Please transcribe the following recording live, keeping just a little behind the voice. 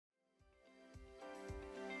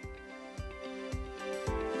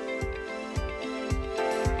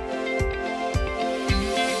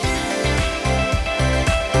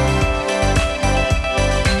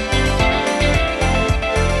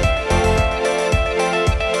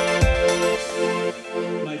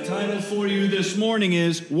morning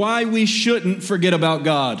is why we shouldn't forget about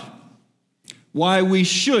God. Why we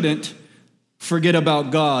shouldn't forget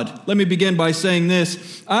about God. Let me begin by saying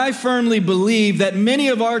this. I firmly believe that many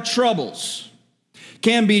of our troubles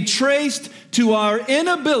can be traced to our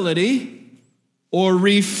inability or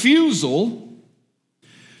refusal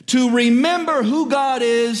to remember who God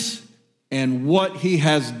is and what He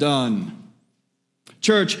has done.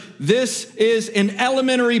 Church, this is an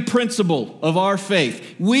elementary principle of our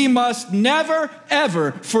faith. We must never,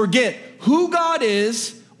 ever forget who God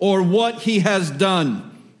is or what He has done.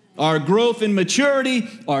 Our growth in maturity,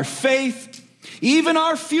 our faith, even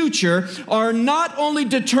our future are not only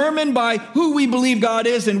determined by who we believe God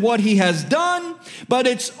is and what He has done, but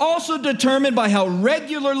it's also determined by how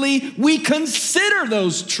regularly we consider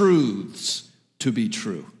those truths to be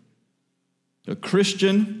true. A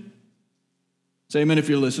Christian, say amen if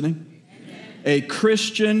you're listening. Amen. A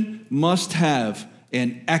Christian must have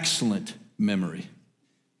an excellent memory.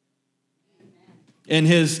 In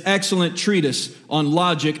his excellent treatise on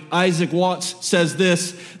logic, Isaac Watts says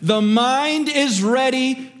this: the mind is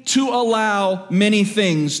ready to allow many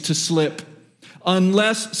things to slip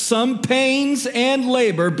unless some pains and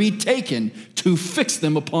labor be taken to fix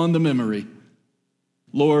them upon the memory.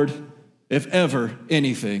 Lord, if ever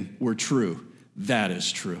anything were true, that is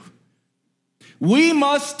true. We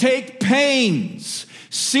must take pains,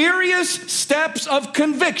 serious steps of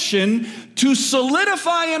conviction to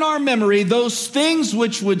solidify in our memory those things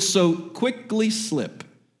which would so quickly slip,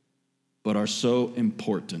 but are so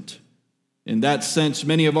important. In that sense,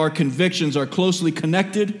 many of our convictions are closely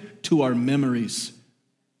connected to our memories.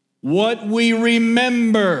 What we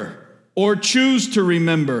remember or choose to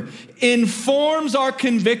remember informs our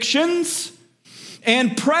convictions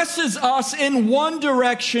and presses us in one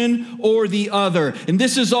direction or the other. And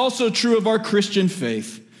this is also true of our Christian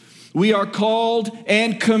faith. We are called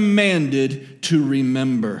and commanded to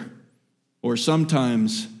remember, or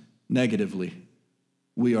sometimes negatively,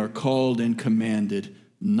 we are called and commanded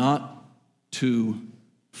not to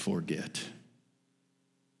forget.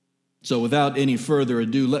 So without any further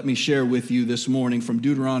ado, let me share with you this morning from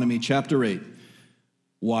Deuteronomy chapter 8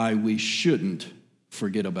 why we shouldn't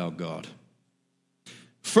forget about God.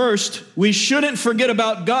 First, we shouldn't forget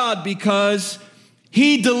about God because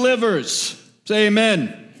He delivers. Say amen.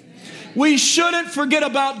 Amen. We shouldn't forget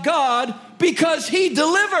about God because He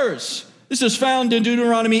delivers. This is found in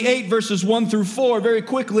Deuteronomy 8, verses 1 through 4. Very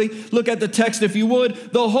quickly, look at the text if you would.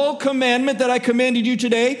 The whole commandment that I commanded you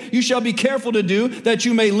today, you shall be careful to do, that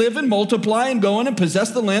you may live and multiply and go in and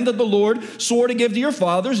possess the land that the Lord swore to give to your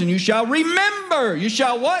fathers, and you shall remember. You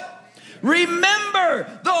shall what? Remember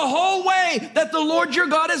the whole way that the Lord your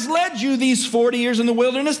God has led you these 40 years in the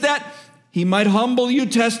wilderness, that He might humble you,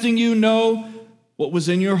 testing you, know what was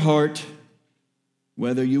in your heart,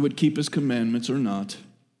 whether you would keep His commandments or not.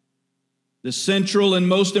 The central and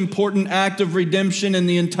most important act of redemption in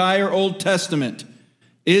the entire Old Testament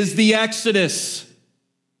is the Exodus.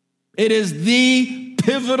 It is the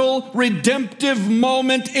pivotal redemptive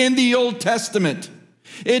moment in the Old Testament.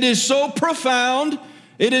 It is so profound,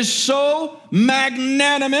 it is so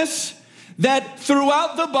magnanimous that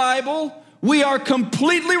throughout the Bible, we are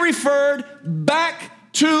completely referred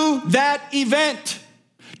back to that event.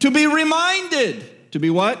 To be reminded. To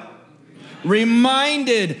be what?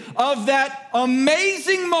 Reminded of that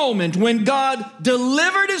amazing moment when God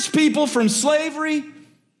delivered His people from slavery,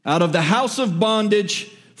 out of the house of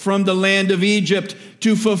bondage, from the land of Egypt,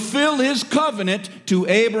 to fulfill His covenant to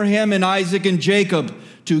Abraham and Isaac and Jacob,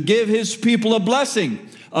 to give His people a blessing,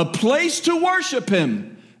 a place to worship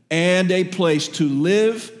Him, and a place to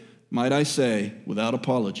live, might I say, without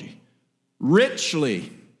apology,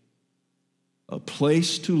 richly. A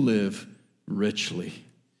place to live richly.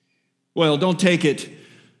 Well, don't take it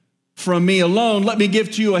from me alone. Let me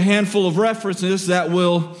give to you a handful of references that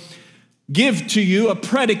will give to you a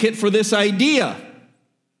predicate for this idea.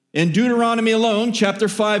 In Deuteronomy alone, chapter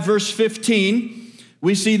 5, verse 15,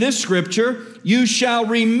 we see this scripture: you shall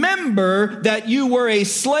remember that you were a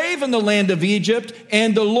slave in the land of Egypt,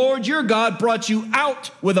 and the Lord your God brought you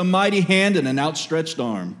out with a mighty hand and an outstretched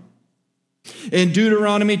arm. In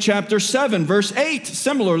Deuteronomy chapter 7, verse 8,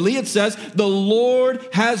 similarly, it says, the Lord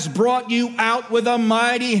has brought you out with a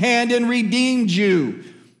mighty hand and redeemed you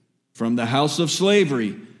from the house of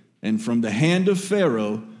slavery and from the hand of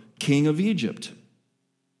Pharaoh, king of Egypt.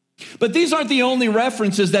 But these aren't the only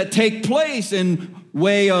references that take place in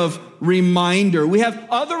way of reminder. We have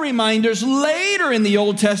other reminders later in the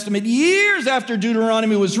Old Testament, years after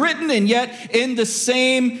Deuteronomy was written, and yet in the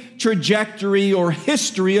same trajectory or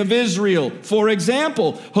history of Israel. For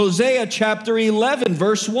example, Hosea chapter 11,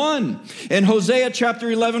 verse 1. In Hosea chapter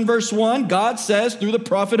 11, verse 1, God says through the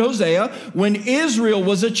prophet Hosea, when Israel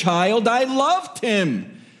was a child, I loved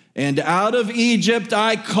him, and out of Egypt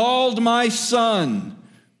I called my son.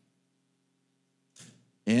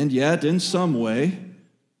 And yet, in some way,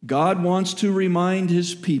 God wants to remind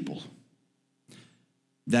his people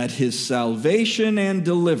that his salvation and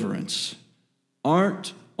deliverance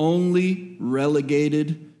aren't only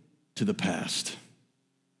relegated to the past.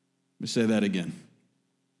 Let me say that again.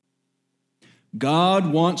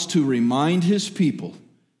 God wants to remind his people,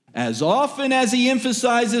 as often as he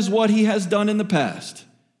emphasizes what he has done in the past,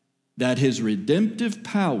 that his redemptive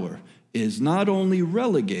power is not only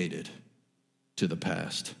relegated to the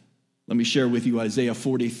past. Let me share with you Isaiah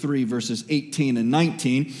 43, verses 18 and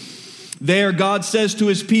 19. There, God says to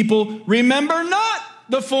his people, remember not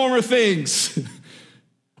the former things.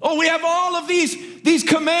 Oh, we have all of these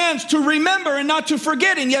commands to remember and not to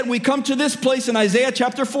forget, and yet we come to this place in Isaiah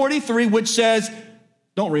chapter 43, which says,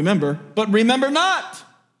 don't remember, but remember not.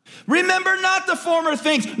 Remember not the former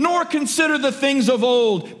things, nor consider the things of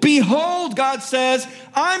old. Behold, God says,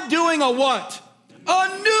 I'm doing a what?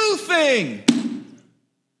 A new thing.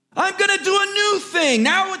 I'm going to do a new thing.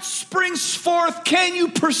 Now it springs forth. Can you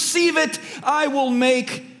perceive it? I will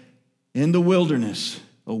make in the wilderness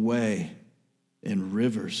a way and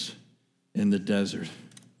rivers in the desert.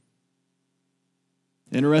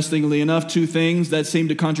 Interestingly enough, two things that seem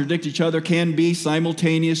to contradict each other can be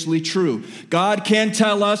simultaneously true. God can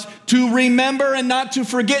tell us to remember and not to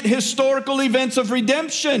forget historical events of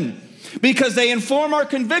redemption, because they inform our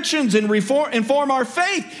convictions and inform our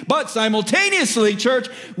faith. But simultaneously, church,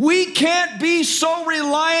 we can't be so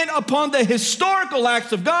reliant upon the historical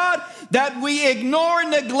acts of God that we ignore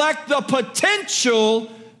and neglect the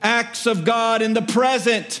potential acts of God in the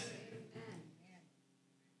present.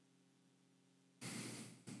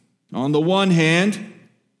 On the one hand,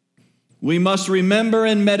 we must remember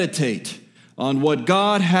and meditate on what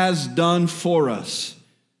God has done for us,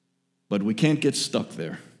 but we can't get stuck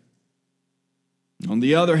there. On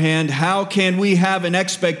the other hand, how can we have an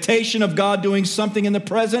expectation of God doing something in the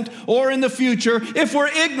present or in the future if we're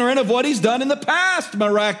ignorant of what he's done in the past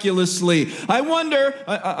miraculously? I wonder,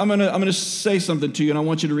 I'm going to say something to you, and I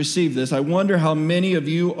want you to receive this. I wonder how many of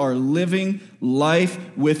you are living life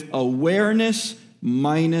with awareness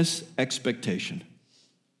minus expectation.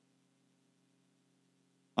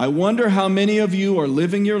 I wonder how many of you are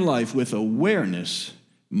living your life with awareness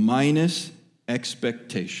minus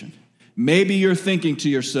expectation. Maybe you're thinking to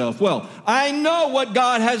yourself, well, I know what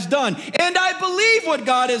God has done, and I believe what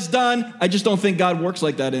God has done. I just don't think God works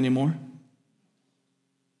like that anymore.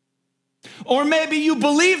 Or maybe you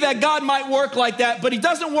believe that God might work like that, but he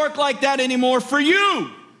doesn't work like that anymore for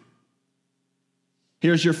you.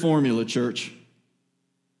 Here's your formula, church.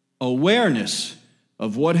 Awareness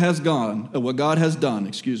of what God has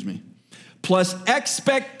done, plus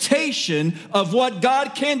expectation of what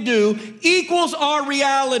God can do equals our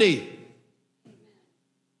reality.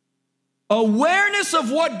 Awareness of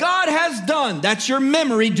what God has done, that's your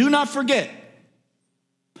memory, do not forget.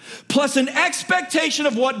 Plus an expectation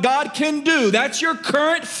of what God can do, that's your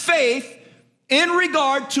current faith in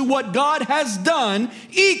regard to what God has done,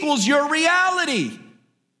 equals your reality.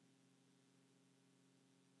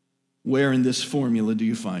 Where in this formula do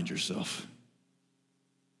you find yourself?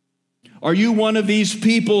 Are you one of these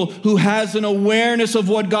people who has an awareness of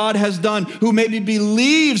what God has done, who maybe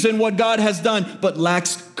believes in what God has done, but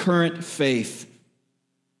lacks current faith?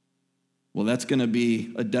 Well, that's going to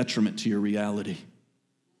be a detriment to your reality.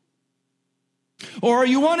 Or are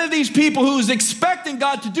you one of these people who's expecting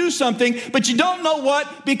God to do something, but you don't know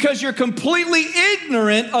what because you're completely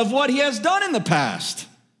ignorant of what he has done in the past?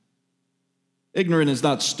 Ignorant is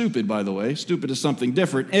not stupid, by the way. Stupid is something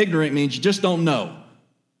different. Ignorant means you just don't know.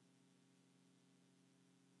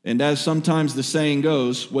 And as sometimes the saying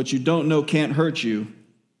goes, what you don't know can't hurt you.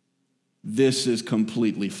 This is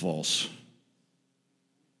completely false.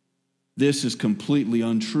 This is completely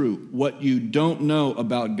untrue. What you don't know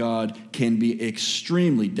about God can be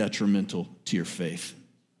extremely detrimental to your faith.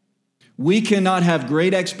 We cannot have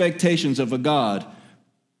great expectations of a God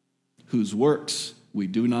whose works we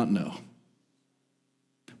do not know.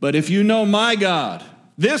 But if you know my God,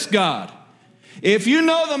 this God, If you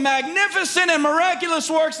know the magnificent and miraculous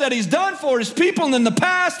works that he's done for his people in the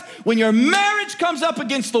past, when your marriage comes up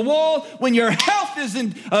against the wall, when your health is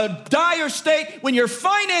in a dire state, when your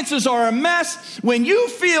finances are a mess, when you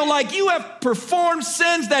feel like you have performed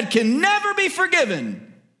sins that can never be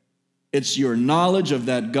forgiven, it's your knowledge of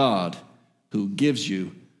that God who gives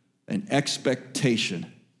you an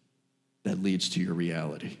expectation that leads to your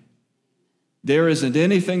reality. There isn't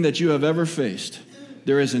anything that you have ever faced.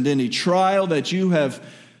 There isn't any trial that you have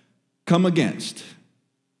come against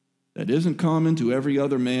that isn't common to every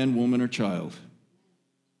other man, woman, or child.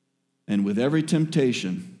 And with every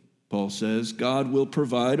temptation, Paul says, God will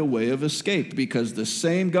provide a way of escape, because the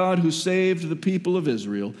same God who saved the people of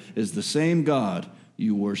Israel is the same God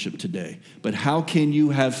you worship today. But how can you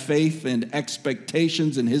have faith and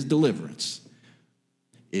expectations in his deliverance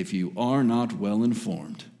if you are not well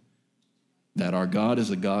informed that our God is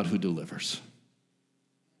a God who delivers?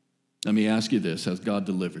 Let me ask you this: has God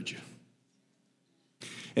delivered you?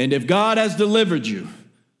 And if God has delivered you,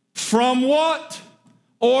 from what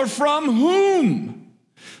or from whom?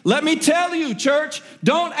 Let me tell you, church,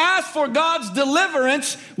 don't ask for God's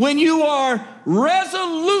deliverance when you are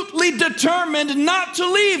resolutely determined not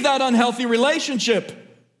to leave that unhealthy relationship.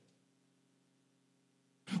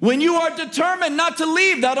 When you are determined not to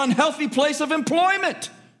leave that unhealthy place of employment.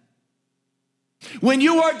 When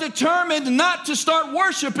you are determined not to start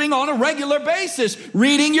worshiping on a regular basis,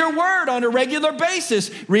 reading your word on a regular basis.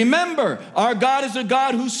 Remember, our God is a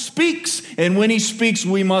God who speaks, and when he speaks,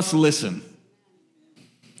 we must listen.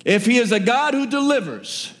 If he is a God who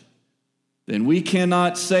delivers, then we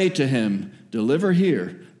cannot say to him, deliver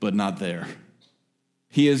here, but not there.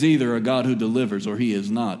 He is either a God who delivers or he is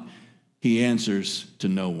not. He answers to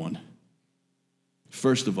no one.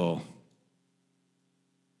 First of all,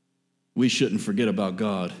 we shouldn't forget about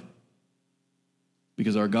God,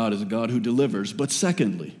 because our God is a God who delivers. But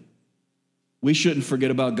secondly, we shouldn't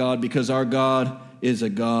forget about God because our God is a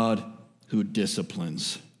God who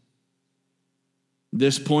disciplines.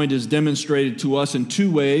 This point is demonstrated to us in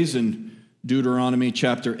two ways in Deuteronomy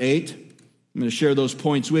chapter 8. I'm going to share those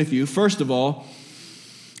points with you. First of all,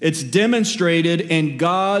 it's demonstrated in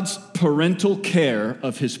God's parental care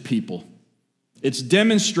of his people. It's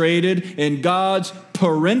demonstrated in God's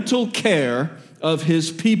parental care of his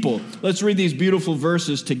people. Let's read these beautiful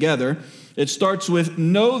verses together. It starts with,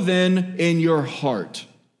 know then in your heart.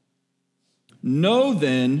 Know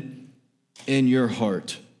then in your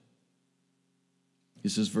heart.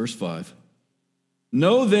 This is verse 5.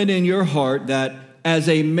 Know then in your heart that as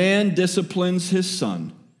a man disciplines his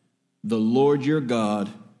son, the Lord your God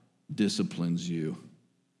disciplines you.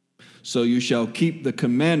 So you shall keep the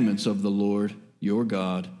commandments of the Lord your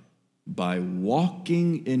God by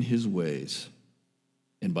walking in his ways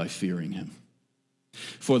and by fearing him.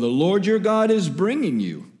 For the Lord your God is bringing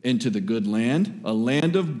you into the good land, a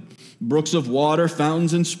land of brooks of water,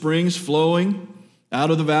 fountains and springs flowing out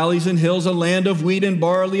of the valleys and hills, a land of wheat and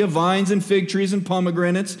barley, of vines and fig trees and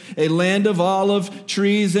pomegranates, a land of olive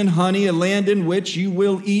trees and honey, a land in which you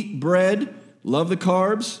will eat bread, love the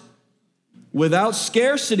carbs, without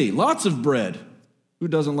scarcity, lots of bread. Who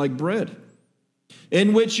doesn't like bread?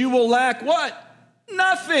 In which you will lack what?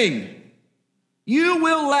 Nothing. You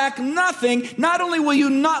will lack nothing. Not only will you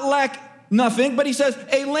not lack nothing, but he says,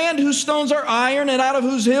 a land whose stones are iron and out of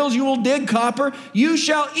whose hills you will dig copper. You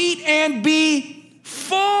shall eat and be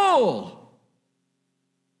full.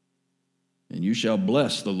 And you shall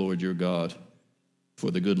bless the Lord your God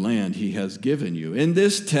for the good land he has given you. In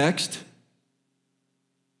this text,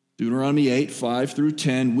 Deuteronomy 8, 5 through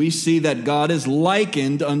 10, we see that God is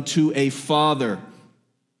likened unto a father.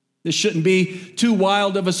 This shouldn't be too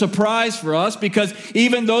wild of a surprise for us, because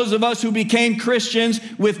even those of us who became Christians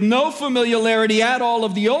with no familiarity at all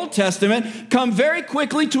of the Old Testament come very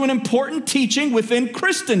quickly to an important teaching within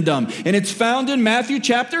Christendom. And it's found in Matthew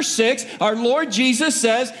chapter 6. Our Lord Jesus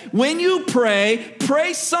says, when you pray,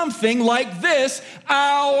 pray something like this: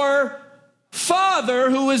 Our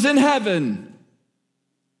Father who is in heaven,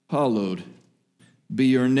 hallowed be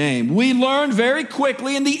your name. We learn very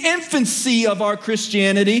quickly in the infancy of our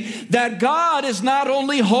Christianity that God is not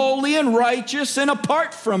only holy and righteous and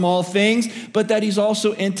apart from all things, but that he's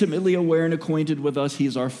also intimately aware and acquainted with us.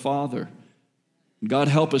 He's our Father. God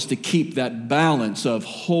help us to keep that balance of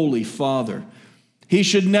holy Father. He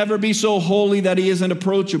should never be so holy that he isn't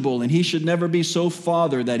approachable, and he should never be so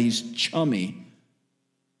Father that he's chummy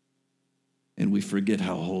and we forget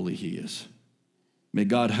how holy he is. May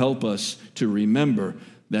God help us to remember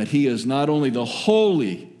that he is not only the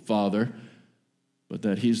Holy Father, but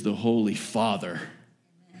that he's the Holy Father.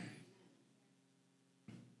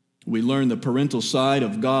 We learn the parental side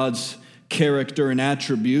of God's character and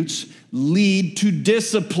attributes lead to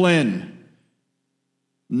discipline,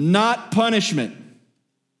 not punishment.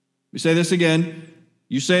 We say this again.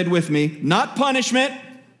 You say it with me. Not punishment,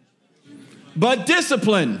 but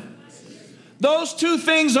discipline. Those two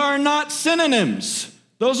things are not synonyms.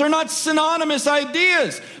 Those are not synonymous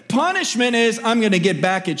ideas. Punishment is, I'm going to get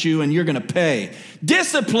back at you and you're going to pay.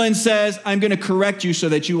 Discipline says, I'm going to correct you so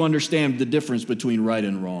that you understand the difference between right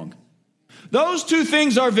and wrong. Those two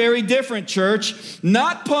things are very different, church.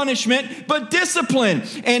 Not punishment, but discipline.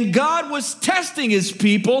 And God was testing his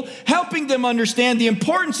people, helping them understand the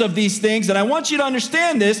importance of these things. And I want you to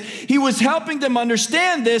understand this. He was helping them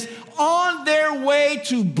understand this on their way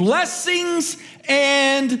to blessings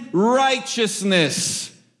and righteousness.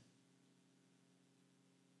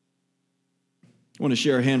 I want to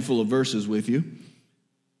share a handful of verses with you.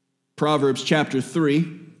 Proverbs chapter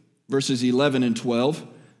 3, verses 11 and 12.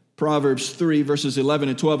 Proverbs 3, verses 11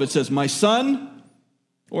 and 12, it says, my son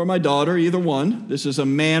or my daughter, either one. This is a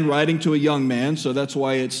man writing to a young man, so that's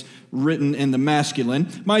why it's written in the masculine.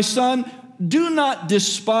 My son, do not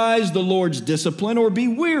despise the Lord's discipline or be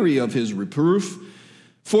weary of his reproof,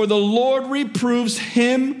 for the Lord reproves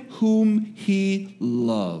him whom he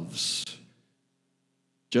loves,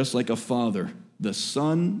 just like a father, the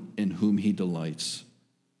son in whom he delights.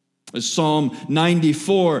 Psalm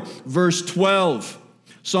 94, verse 12.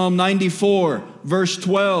 Psalm 94, verse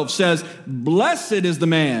 12 says, blessed is the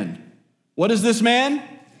man. What is this man?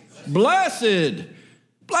 Blessed.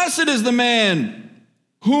 Blessed is the man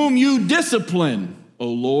whom you discipline, O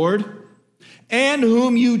Lord, and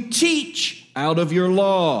whom you teach out of your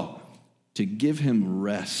law to give him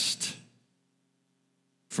rest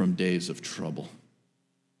from days of trouble.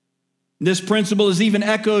 This principle is even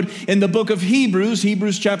echoed in the book of Hebrews,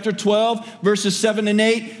 Hebrews chapter 12, verses 7 and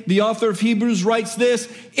 8. The author of Hebrews writes this,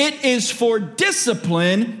 it is for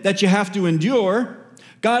discipline that you have to endure.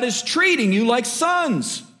 God is treating you like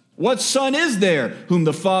sons. What son is there whom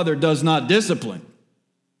the Father does not discipline?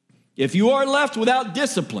 If you are left without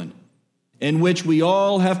discipline, in which we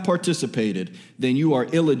all have participated, then you are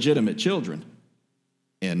illegitimate children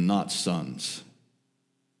and not sons.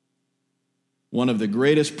 One of the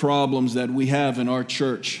greatest problems that we have in our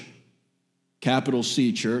church, capital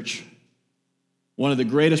C church, one of the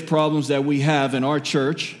greatest problems that we have in our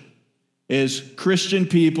church is Christian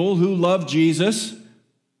people who love Jesus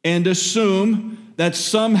and assume that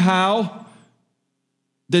somehow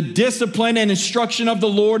the discipline and instruction of the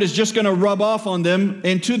Lord is just going to rub off on them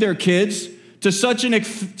and to their kids to such an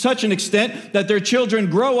extent that their children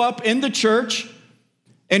grow up in the church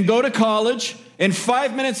and go to college, and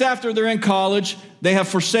 5 minutes after they're in college, they have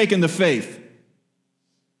forsaken the faith.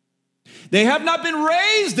 They have not been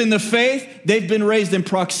raised in the faith, they've been raised in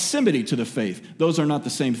proximity to the faith. Those are not the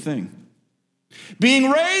same thing. Being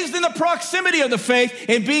raised in the proximity of the faith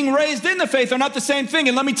and being raised in the faith are not the same thing,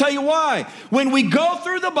 and let me tell you why. When we go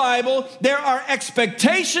through the Bible, there are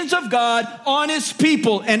expectations of God on his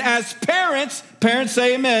people, and as parents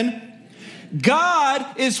say amen,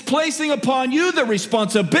 God is placing upon you the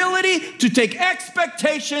responsibility to take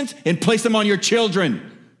expectations and place them on your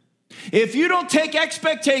children. If you don't take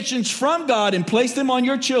expectations from God and place them on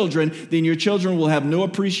your children, then your children will have no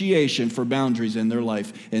appreciation for boundaries in their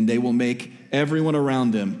life, and they will make everyone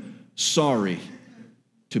around them sorry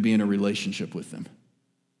to be in a relationship with them.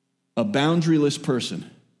 A boundaryless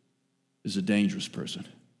person is a dangerous person.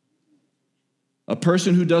 A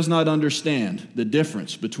person who does not understand the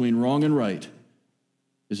difference between wrong and right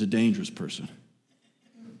is a dangerous person,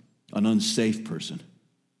 an unsafe person.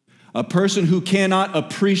 A person who cannot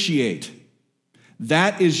appreciate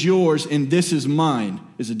that is yours and this is mine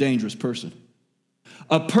is a dangerous person.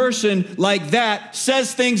 A person like that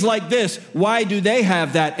says things like this, why do they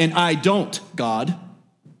have that and I don't, God?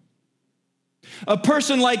 A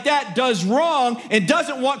person like that does wrong and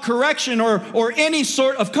doesn't want correction or any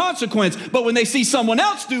sort of consequence. But when they see someone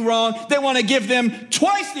else do wrong, they want to give them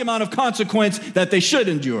twice the amount of consequence that they should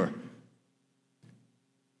endure.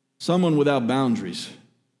 Someone without boundaries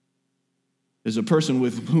is a person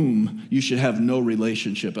with whom you should have no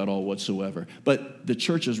relationship at all whatsoever. But the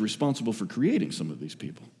church is responsible for creating some of these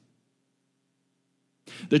people.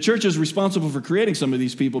 The church is responsible for creating some of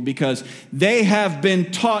these people because they have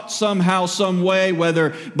been taught somehow, some way,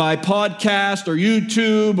 whether by podcast or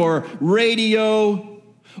YouTube or radio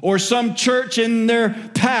or some church in their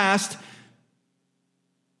past,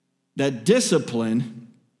 that discipline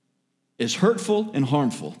is hurtful and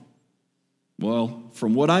harmful. Well,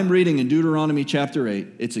 from what I'm reading in Deuteronomy chapter 8,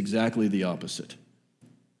 it's exactly the opposite.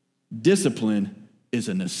 Discipline is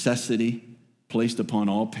a necessity placed upon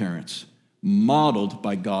all parents, modeled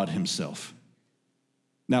by God himself.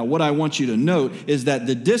 Now, what I want you to note is that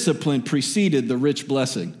the discipline preceded the rich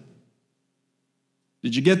blessing.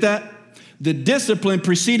 Did you get that? The discipline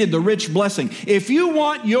preceded the rich blessing. If you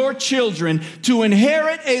want your children to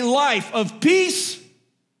inherit a life of peace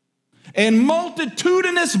and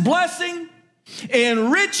multitudinous blessing and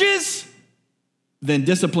riches, then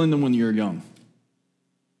discipline them when you're young.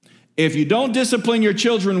 If you don't discipline your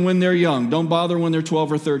children when they're young, don't bother when they're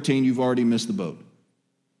 12 or 13, you've already missed the boat.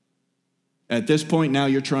 At this point now,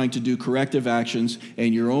 you're trying to do corrective actions,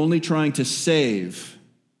 and you're only trying to save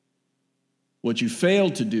what you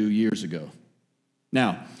failed to do years ago.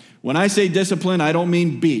 Now, when I say discipline, I don't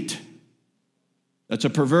mean beat. That's a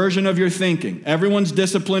perversion of your thinking. Everyone's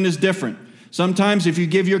discipline is different. Sometimes if you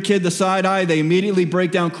give your kid the side eye, they immediately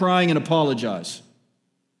break down crying and apologize.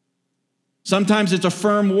 Sometimes it's a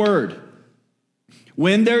firm word.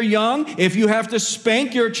 When they're young, if you have to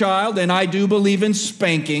spank your child, and I do believe in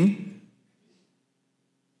spanking,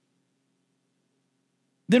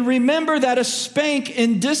 then remember that a spank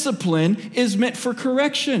in discipline is meant for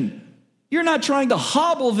correction. You're not trying to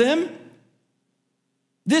hobble them.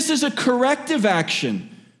 This is a corrective action.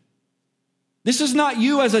 This is not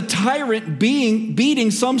you as a tyrant beating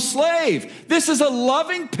some slave. This is a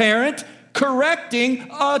loving parent correcting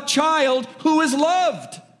a child who is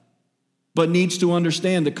loved, but needs to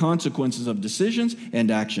understand the consequences of decisions and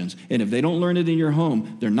actions. And if they don't learn it in your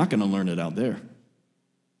home, they're not going to learn it out there.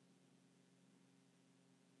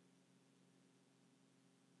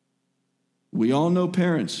 We all know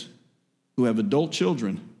parents who have adult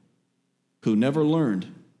children who never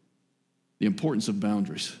learned the importance of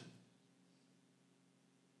boundaries.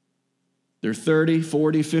 They're 30,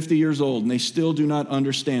 40, 50 years old, and they still do not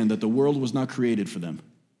understand that the world was not created for them.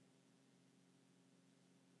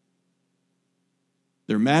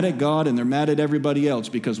 They're mad at God and they're mad at everybody else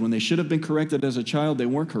because when they should have been corrected as a child, they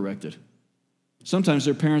weren't corrected. Sometimes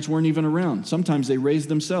their parents weren't even around. Sometimes they raised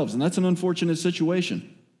themselves, and that's an unfortunate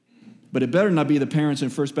situation. But it better not be the parents in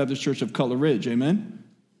First Baptist Church of Cutler Ridge, amen?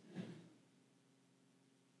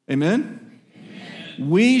 Amen? Amen?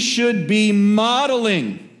 We should be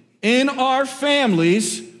modeling in our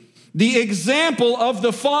families the example of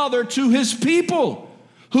the Father to his people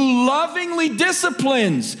who lovingly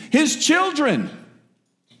disciplines his children.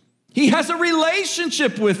 He has a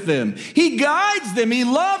relationship with them. He guides them. He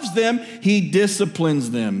loves them. He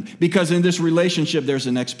disciplines them because in this relationship there's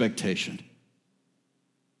an expectation.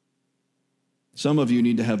 Some of you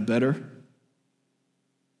need to have better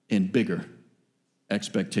and bigger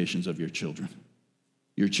expectations of your children.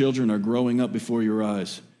 Your children are growing up before your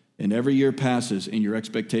eyes, and every year passes and your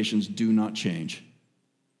expectations do not change.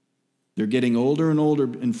 They're getting older and older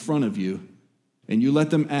in front of you, and you let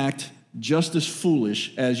them act just as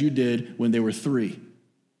foolish as you did when they were 3.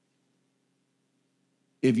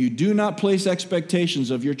 If you do not place expectations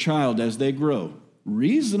of your child as they grow,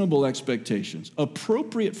 reasonable expectations,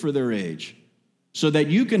 appropriate for their age, so that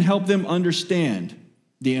you can help them understand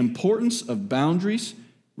the importance of boundaries,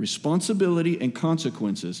 responsibility, and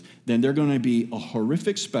consequences, then they're going to be a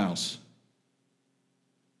horrific spouse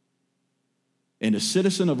and a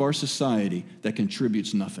citizen of our society that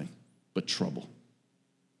contributes nothing but trouble.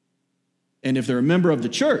 And if they're a member of the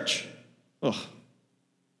church,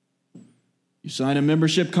 you sign a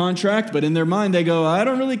membership contract, but in their mind they go, I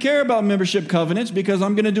don't really care about membership covenants because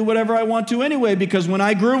I'm going to do whatever I want to anyway, because when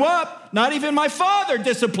I grew up, not even my father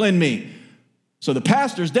disciplined me. So the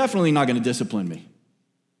pastor's definitely not going to discipline me.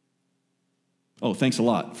 Oh, thanks a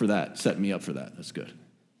lot for that, setting me up for that. That's good.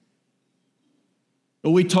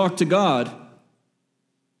 But we talk to God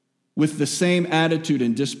with the same attitude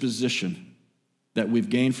and disposition that we've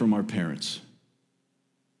gained from our parents.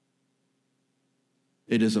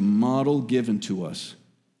 It is a model given to us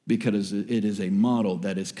because it is a model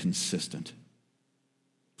that is consistent.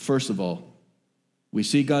 First of all, we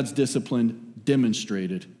see God's discipline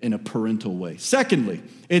demonstrated in a parental way. Secondly,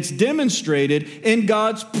 it's demonstrated in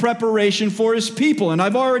God's preparation for his people. And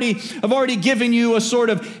I've already given you a sort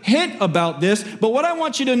of hint about this, but what I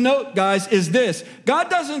want you to note, guys, is this. God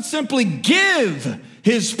doesn't simply give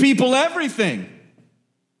his people everything.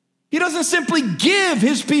 He doesn't simply give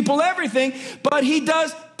his people everything, but he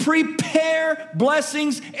does prepare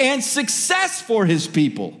blessings and success for his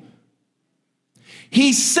people.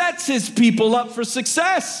 He sets his people up for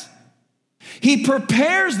success. He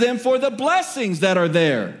prepares them for the blessings that are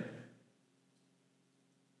there.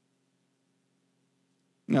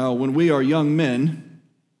 Now, when we are young men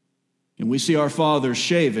and we see our fathers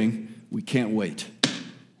shaving, we can't wait.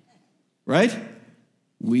 Right?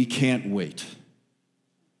 We can't wait.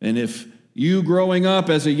 And if you growing up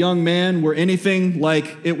as a young man were anything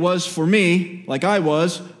like it was for me, like I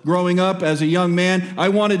was growing up as a young man. I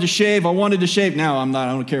wanted to shave. Now I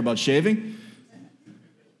don't care about shaving.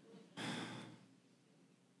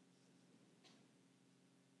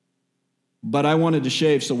 But I wanted to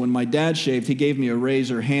shave, so when my dad shaved, he gave me a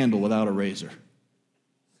razor handle without a razor.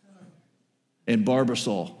 And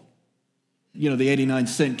Barbasol. You know, the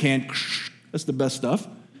 89-cent can. That's the best stuff.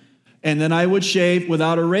 And then I would shave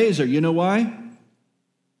without a razor. You know why?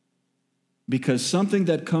 Because something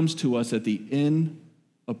that comes to us at the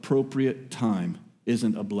inappropriate time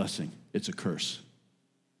isn't a blessing, it's a curse.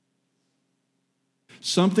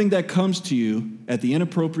 Something that comes to you at the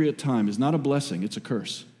inappropriate time is not a blessing, it's a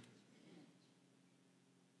curse.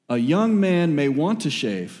 A young man may want to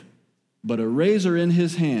shave, but a razor in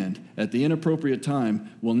his hand at the inappropriate time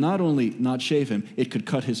will not only not shave him, it could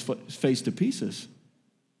cut his face to pieces.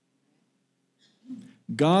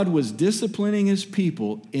 God was disciplining his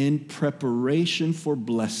people in preparation for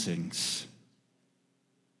blessings.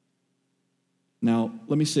 Now,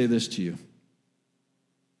 let me say this to you.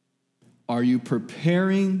 Are you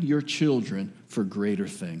preparing your children for greater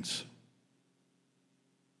things?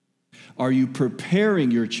 Are you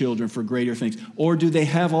preparing your children for greater things? Or do they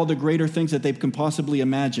have all the greater things that they can possibly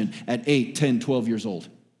imagine at 8, 10, 12 years old?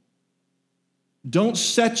 Don't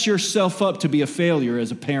set yourself up to be a failure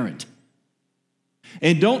as a parent.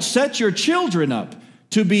 And don't set your children up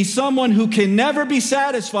to be someone who can never be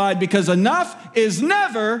satisfied, because enough is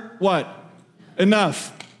never what?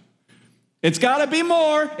 Enough. It's got to be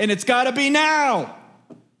more, and it's got to be now.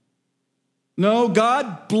 No,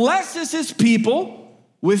 God blesses his people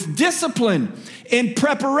with discipline in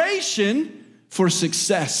preparation for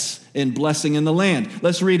success and blessing in the land.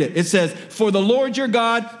 Let's read it. It says, for the Lord your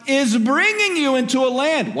God is bringing you into a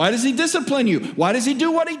land. Why does he discipline you? Why does he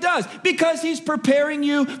do what he does? Because he's preparing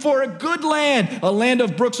you for a good land, a land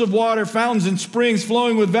of brooks of water, fountains and springs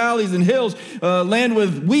flowing with valleys and hills, land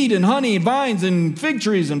with wheat and honey, vines and fig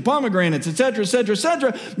trees and pomegranates, etc., etc.,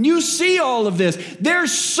 etc. You see all of this.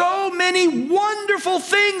 There's so many wonderful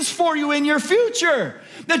things for you in your future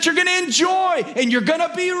that you're going to enjoy, and you're going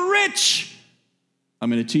to be rich. I'm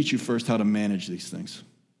going to teach you first how to manage these things.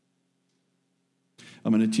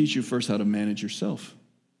 I'm going to teach you first how to manage yourself.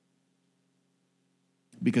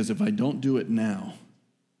 Because if I don't do it now,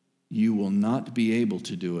 you will not be able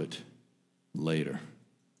to do it later.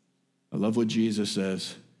 I love what Jesus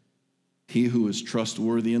says. He who is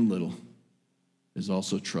trustworthy in little is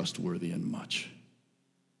also trustworthy in much.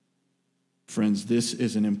 Friends, this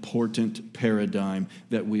is an important paradigm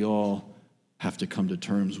that we all have to come to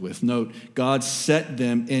terms with. Note, God set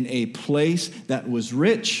them in a place that was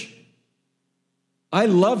rich. I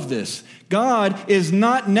love this. God is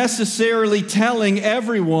not necessarily telling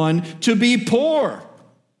everyone to be poor.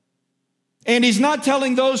 And he's not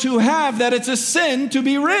telling those who have that it's a sin to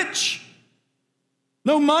be rich.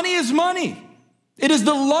 No, money is money. It is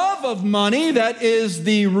the love of money that is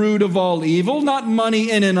the root of all evil, not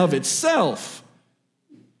money in and of itself.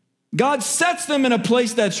 God sets them in a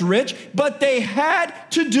place that's rich, but they had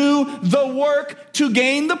to do the work to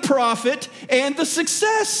gain the profit and the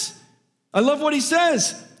success. I love what he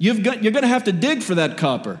says. You're going to have to dig for that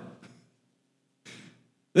copper.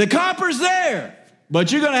 The copper's there, but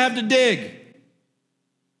you're going to have to dig.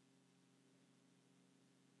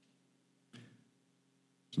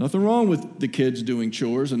 There's nothing wrong with the kids doing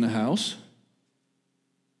chores in the house.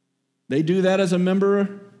 They do that as a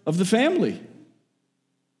member of the family.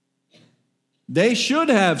 They should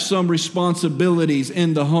have some responsibilities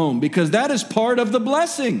in the home, because that is part of the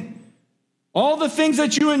blessing. All the things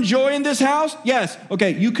that you enjoy in this house, yes,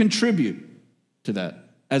 okay, you contribute to that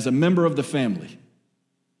as a member of the family.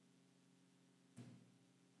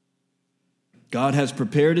 God has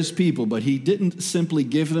prepared his people, but he didn't simply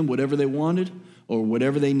give them whatever they wanted or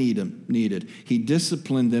whatever they needed. He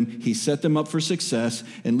disciplined them. He set them up for success.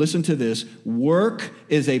 And listen to this. Work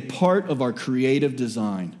is a part of our creative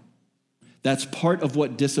design. That's part of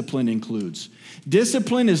what discipline includes.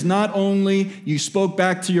 Discipline is not only you spoke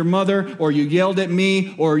back to your mother, or you yelled at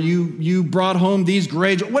me, or you brought home these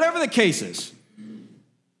grades, whatever the case is.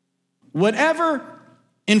 Whatever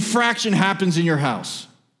infraction happens in your house.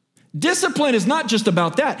 Discipline is not just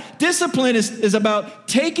about that. Discipline is about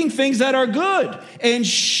taking things that are good and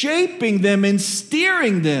shaping them and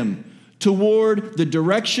steering them toward the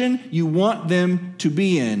direction you want them to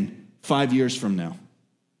be in 5 years from now.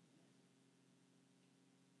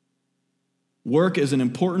 Work is an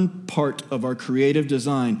important part of our creative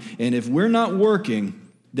design, and if we're not working,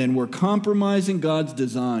 then we're compromising God's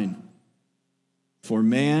design for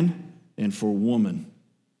man and for woman.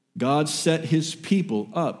 God set his people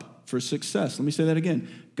up for success. Let me say that again.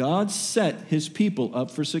 God set his people up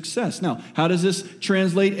for success. Now, how does this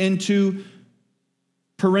translate into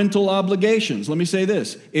parental obligations? Let me say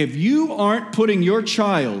this. If you aren't putting your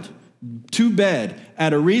child to bed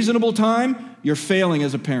at a reasonable time, you're failing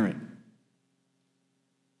as a parent.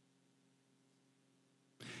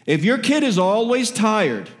 If your kid is always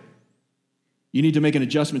tired, you need to make an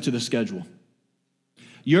adjustment to the schedule.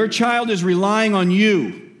 Your child is relying on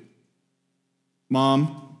you,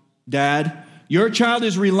 mom, dad. Your child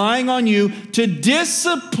is relying on you to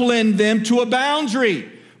discipline them to a boundary,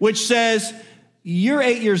 which says, you're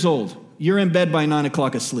 8 years old. You're in bed by 9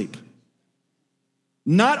 o'clock asleep.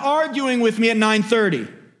 Not arguing with me at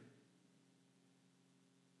 9:30.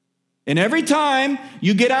 And every time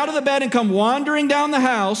you get out of the bed and come wandering down the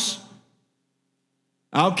house,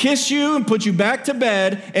 I'll kiss you and put you back to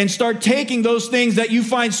bed and start taking those things that you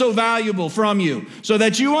find so valuable from you so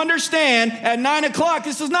that you understand at 9 o'clock,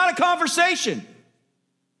 this is not a conversation.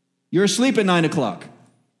 You're asleep at 9 o'clock.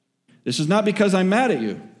 This is not because I'm mad at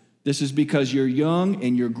you. This is because you're young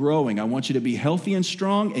and you're growing. I want you to be healthy and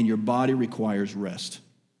strong, and your body requires rest.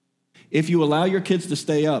 If you allow your kids to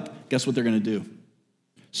stay up, guess what they're going to do?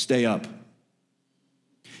 Stay up.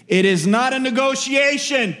 It is not a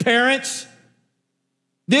negotiation, parents.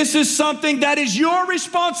 This is something that is your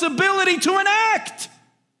responsibility to enact.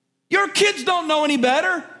 Your kids don't know any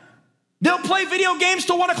better. They'll play video games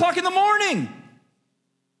till 1 o'clock in the morning.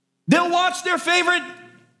 They'll watch their favorite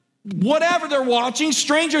whatever they're watching,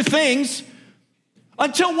 Stranger Things,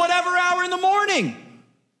 until whatever hour in the morning.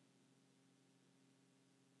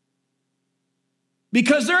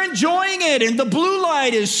 Because they're enjoying it, and the blue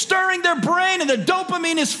light is stirring their brain, and the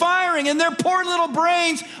dopamine is firing, and their poor little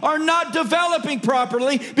brains are not developing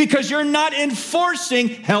properly because you're not enforcing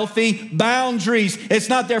healthy boundaries. It's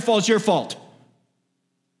not their fault, it's your fault.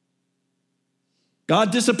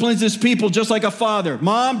 God disciplines his people just like a father.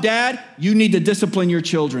 Mom, dad, you need to discipline your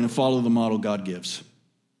children and follow the model God gives.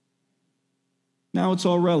 Now it's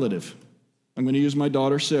all relative. I'm going to use my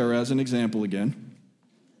daughter Sarah as an example again.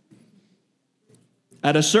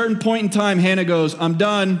 At a certain point in time, Hannah goes, I'm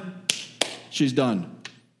done. She's done.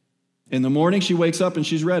 In the morning, she wakes up and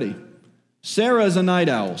she's ready. Sarah is a night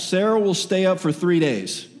owl. Sarah will stay up for 3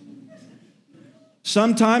 days.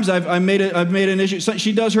 Sometimes I've made an issue.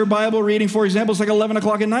 She does her Bible reading, for example, it's like 11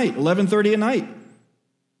 o'clock at night, 11:30 at night.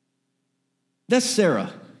 That's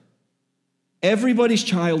Sarah. Everybody's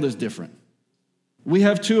child is different. We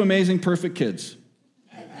have 2 amazing, perfect kids.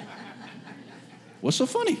 What's so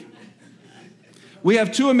funny? We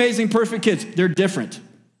have 2 amazing, perfect kids. They're different.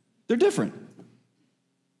 They're different.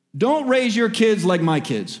 Don't raise your kids like my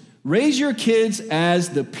kids. Raise your kids as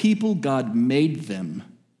the people God made them.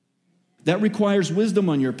 That requires wisdom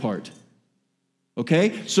on your part.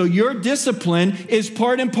 Okay? So your discipline is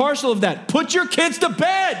part and parcel of that. Put your kids to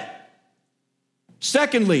bed.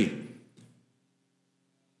 Secondly,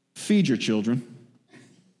 feed your children.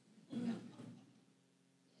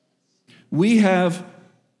 We have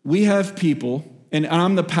people, and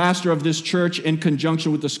I'm the pastor of this church in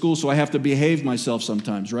conjunction with the school, so I have to behave myself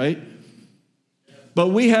sometimes, right? But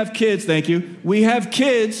we have kids, thank you. We have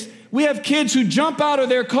kids who jump out of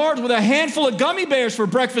their cars with a handful of gummy bears for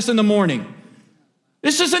breakfast in the morning.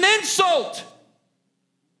 This is an insult.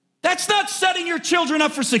 That's not setting your children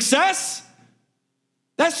up for success.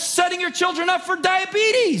 That's setting your children up for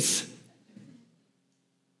diabetes.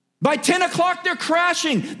 By 10 o'clock, they're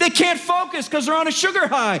crashing. They can't focus because they're on a sugar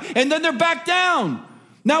high, and then they're back down.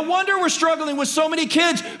 No wonder we're struggling with so many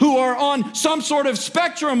kids who are on some sort of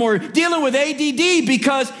spectrum or dealing with ADD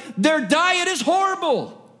because their diet is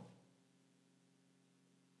horrible.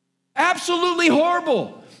 Absolutely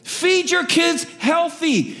horrible. Feed your kids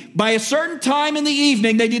healthy. By a certain time in the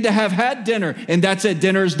evening, they need to have had dinner, and that's it.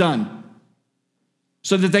 Dinner is done.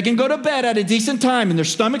 So that they can go to bed at a decent time and their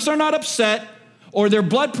stomachs are not upset or their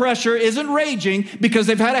blood pressure isn't raging because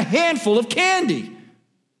they've had a handful of candy.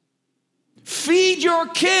 Feed your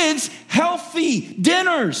kids healthy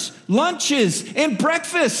dinners, lunches, and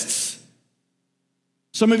breakfasts.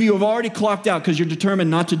 Some of you have already clocked out because you're determined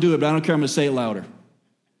not to do it, but I don't care, I'm going to say it louder.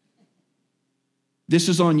 This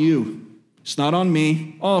is on you. It's not on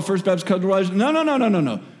me. Oh, First Baptist Covenant.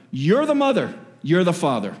 No. You're the mother. You're the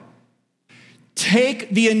father.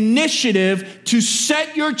 Take the initiative to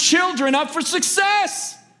set your children up for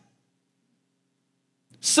success.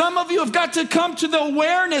 Some of you have got to come to the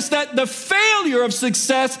awareness that the failure of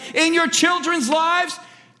success in your children's lives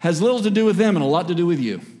has little to do with them and a lot to do with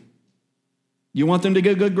you. You want them to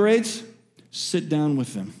get good grades? Sit down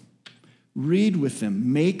with them. Read with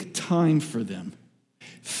them. Make time for them.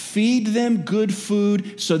 Feed them good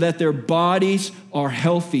food so that their bodies are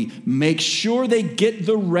healthy. Make sure they get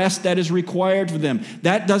the rest that is required for them.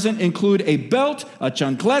 That doesn't include a belt, a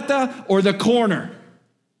chancleta, or the corner.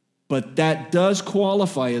 But that does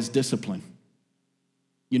qualify as discipline.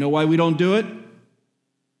 You know why we don't do it?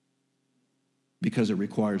 Because it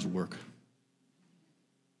requires work.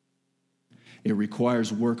 It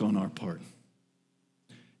requires work on our part.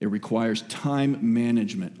 It requires time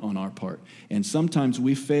management on our part. And sometimes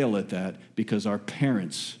we fail at that because our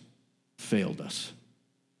parents failed us.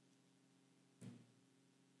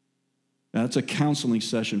 Now, that's a counseling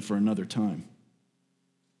session for another time.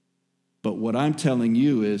 But what I'm telling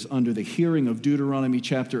you is, under the hearing of Deuteronomy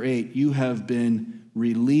chapter 8, you have been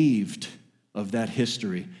relieved of that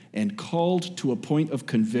history and called to a point of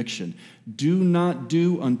conviction. Do not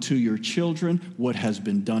do unto your children what has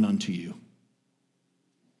been done unto you.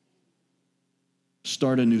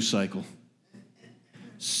 Start a new cycle.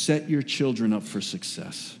 Set your children up for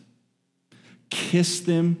success. Kiss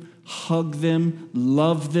them, hug them,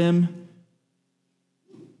 love them.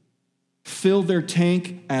 Fill their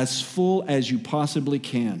tank as full as you possibly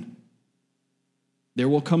can. There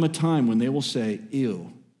will come a time when they will say,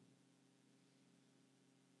 ew.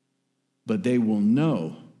 But they will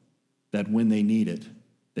know that when they need it,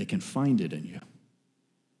 they can find it in you.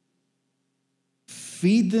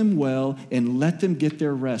 Feed them well and let them get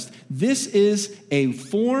their rest. This is a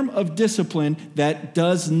form of discipline that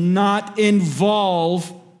does not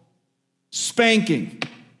involve spanking.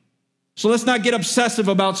 So let's not get obsessive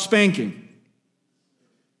about spanking.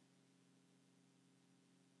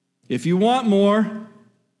 If you want more,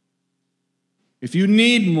 if you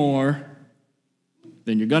need more,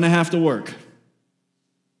 then you're going to have to work.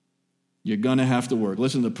 You're going to have to work.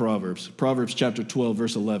 Listen to Proverbs. Proverbs chapter 12,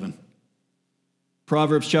 verse 11.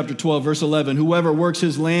 Proverbs chapter 12, verse 11. Whoever works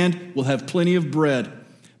his land will have plenty of bread,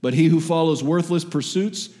 but he who follows worthless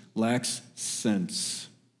pursuits lacks sense.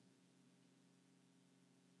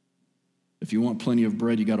 If you want plenty of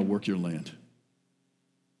bread, you got to work your land.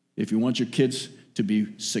 If you want your kids to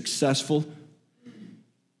be successful,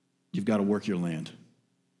 you've got to work your land.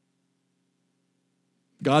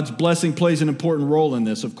 God's blessing plays an important role in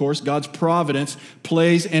this, of course. God's providence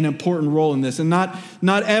plays an important role in this. And not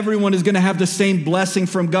everyone is going to have the same blessing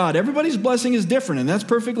from God. Everybody's blessing is different, and that's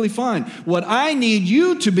perfectly fine. What I need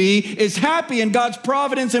you to be is happy in God's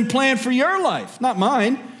providence and plan for your life, not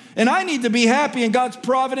mine. And I need to be happy in God's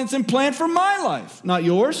providence and plan for my life, not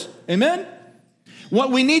yours. Amen?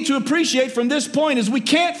 What we need to appreciate from this point is we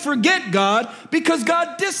can't forget God because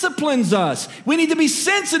God disciplines us. We need to be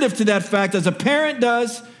sensitive to that fact. As a parent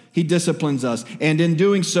does, he disciplines us. And in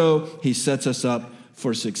doing so, he sets us up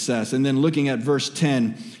for success. And then looking at verse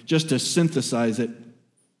 10, just to synthesize it,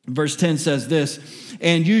 verse 10 says this,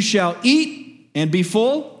 and you shall eat and be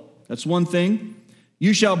full. That's one thing.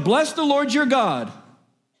 You shall bless the Lord your God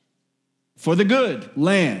for the good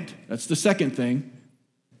land. That's the second thing.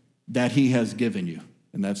 That he has given you.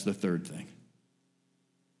 And that's the third thing.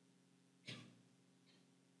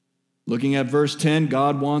 Looking at verse 10,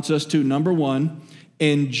 God wants us to, number one,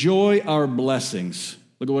 enjoy our blessings.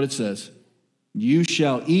 Look at what it says. You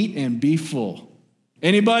shall eat and be full.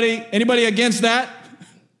 Anybody against that?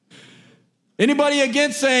 Anybody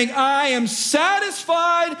against saying, I am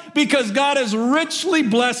satisfied because God has richly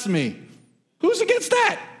blessed me? Who's against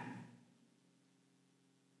that?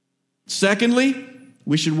 Secondly,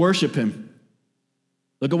 we should worship him.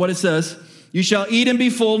 Look at what it says. You shall eat and be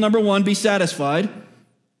full. Number one, be satisfied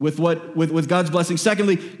with God's blessing.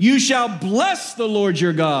 Secondly, you shall bless the Lord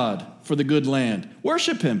your God for the good land.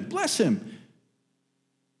 Worship him. Bless him.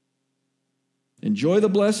 Enjoy the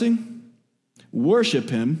blessing. Worship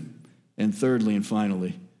him. And thirdly and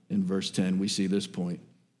finally, in verse 10, we see this point.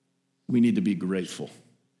 We need to be grateful.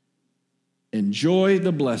 Enjoy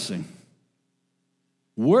the blessing.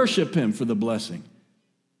 Worship him for the blessing.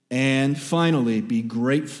 And finally, be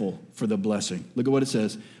grateful for the blessing. Look at what it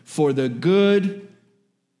says. For the good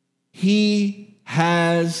he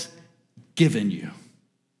has given you.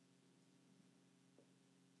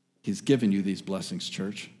 He's given you these blessings,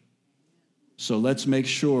 church. So let's make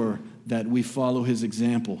sure that we follow his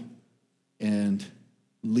example and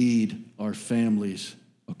lead our families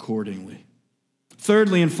accordingly.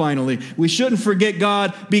 Thirdly and finally, we shouldn't forget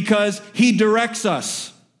God because he directs us.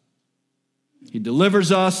 He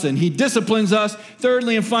delivers us and he disciplines us.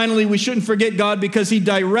 Thirdly and finally, we shouldn't forget God because he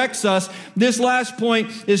directs us. This last point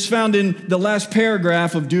is found in the last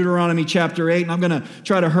paragraph of Deuteronomy chapter 8, and I'm going to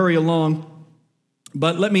try to hurry along.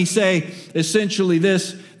 But let me say essentially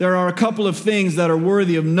this. There are a couple of things that are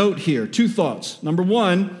worthy of note here. Two thoughts. Number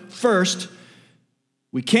one, first,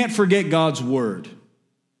 we can't forget God's word.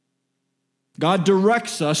 God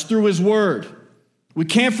directs us through his word. We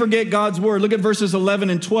can't forget God's word. Look at verses 11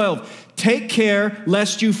 and 12. Take care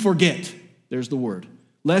lest you forget. There's the word.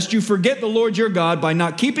 Lest you forget the Lord your God by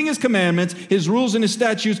not keeping his commandments, his rules and his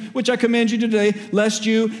statutes, which I command you today, lest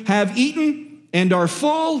you have eaten and are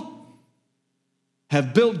full,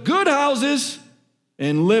 have built good houses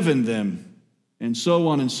and live in them, and so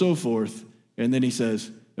on and so forth. And then he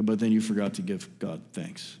says, but then you forgot to give God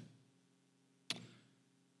thanks.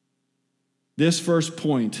 This first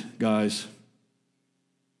point, guys,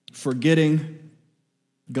 forgetting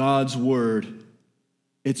God's word,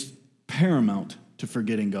 it's paramount to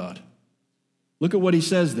forgetting God. Look at what he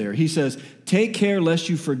says there. He says, take care lest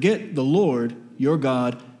you forget the Lord, your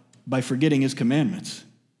God, by forgetting his commandments.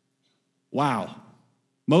 Wow.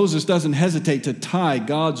 Moses doesn't hesitate to tie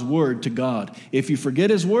God's word to God. If you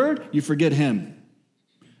forget his word, you forget him.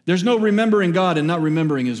 There's no remembering God and not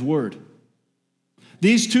remembering his word.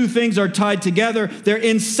 These two things are tied together. They're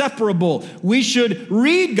inseparable. We should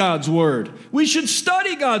read God's word. We should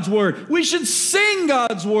study God's word. We should sing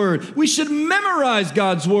God's word. We should memorize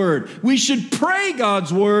God's word. We should pray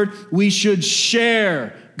God's word. We should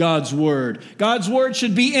share God's word. God's word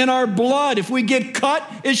should be in our blood. If we get cut,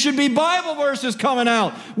 it should be Bible verses coming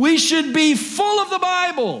out. We should be full of the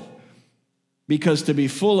Bible, because to be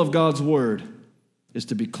full of God's word is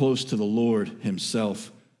to be close to the Lord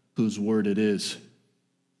himself, whose word it is.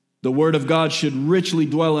 The word of God should richly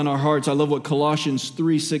dwell in our hearts. I love what Colossians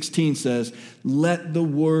 3:16 says. Let the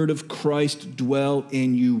word of Christ dwell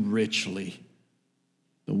in you richly.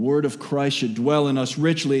 The word of Christ should dwell in us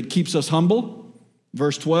richly. It keeps us humble.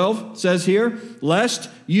 Verse 12 says here, lest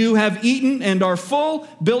you have eaten and are full,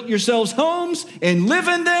 built yourselves homes and live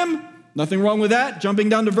in them. Nothing wrong with that. Jumping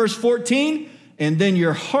down to verse 14, and then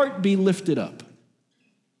your heart be lifted up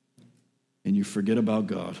and you forget about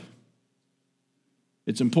God.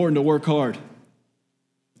 It's important to work hard.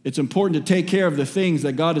 It's important to take care of the things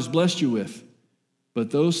that God has blessed you with.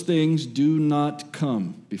 But those things do not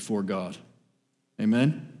come before God.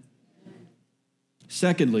 Amen?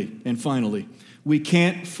 Secondly, and finally, we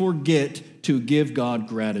can't forget to give God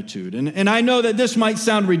gratitude. And I know that this might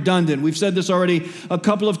sound redundant. We've said this already a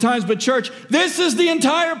couple of times, but church, this is the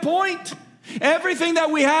entire point. Everything that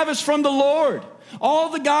we have is from the Lord. All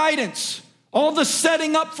the guidance, all the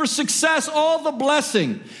setting up for success, all the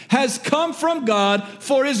blessing has come from God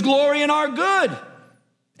for his glory and our good.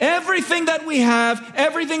 Everything that we have,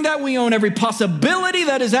 everything that we own, every possibility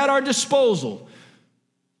that is at our disposal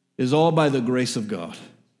is all by the grace of God.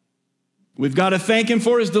 We've got to thank him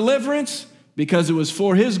for his deliverance because it was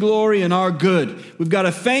for his glory and our good. We've got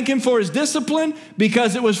to thank him for his discipline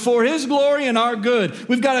because it was for his glory and our good.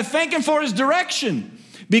 We've got to thank him for his direction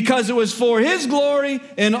because it was for his glory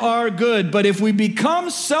and our good. But if we become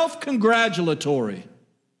self-congratulatory,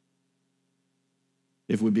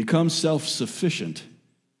 if we become self-sufficient,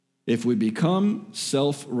 if we become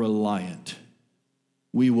self-reliant,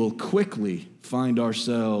 we will quickly find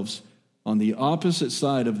ourselves on the opposite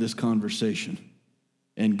side of this conversation,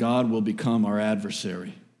 and God will become our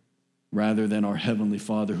adversary rather than our heavenly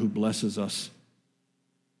Father who blesses us.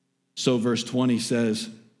 So verse 20 says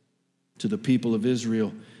to the people of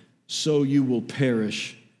Israel, so you will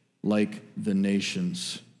perish like the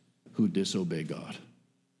nations who disobey God.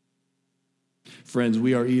 Friends,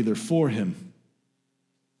 we are either for him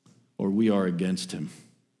or we are against him.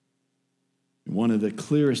 One of the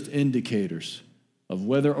clearest indicators of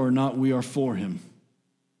whether or not we are for him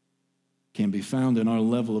can be found in our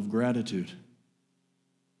level of gratitude.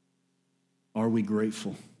 Are we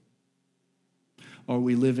grateful? Are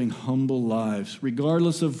we living humble lives?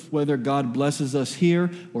 Regardless of whether God blesses us here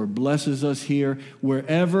or blesses us here,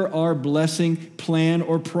 wherever our blessing, plan,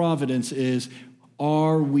 or providence is,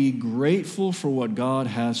 are we grateful for what God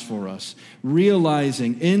has for us?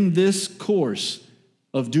 Realizing in this course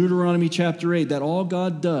of Deuteronomy chapter 8 that all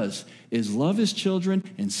God does is love his children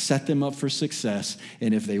and set them up for success.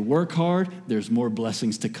 And if they work hard, there's more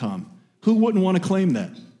blessings to come. Who wouldn't want to claim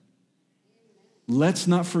that? Let's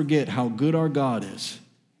not forget how good our God is.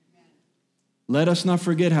 Let us not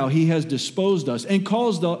forget how he has disposed us and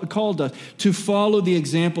called us to follow the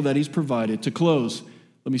example that he's provided. To close,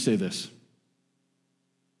 let me say this.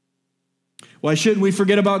 Why shouldn't we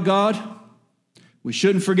forget about God? We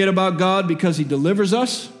shouldn't forget about God because he delivers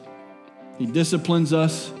us, he disciplines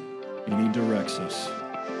us, and he directs us.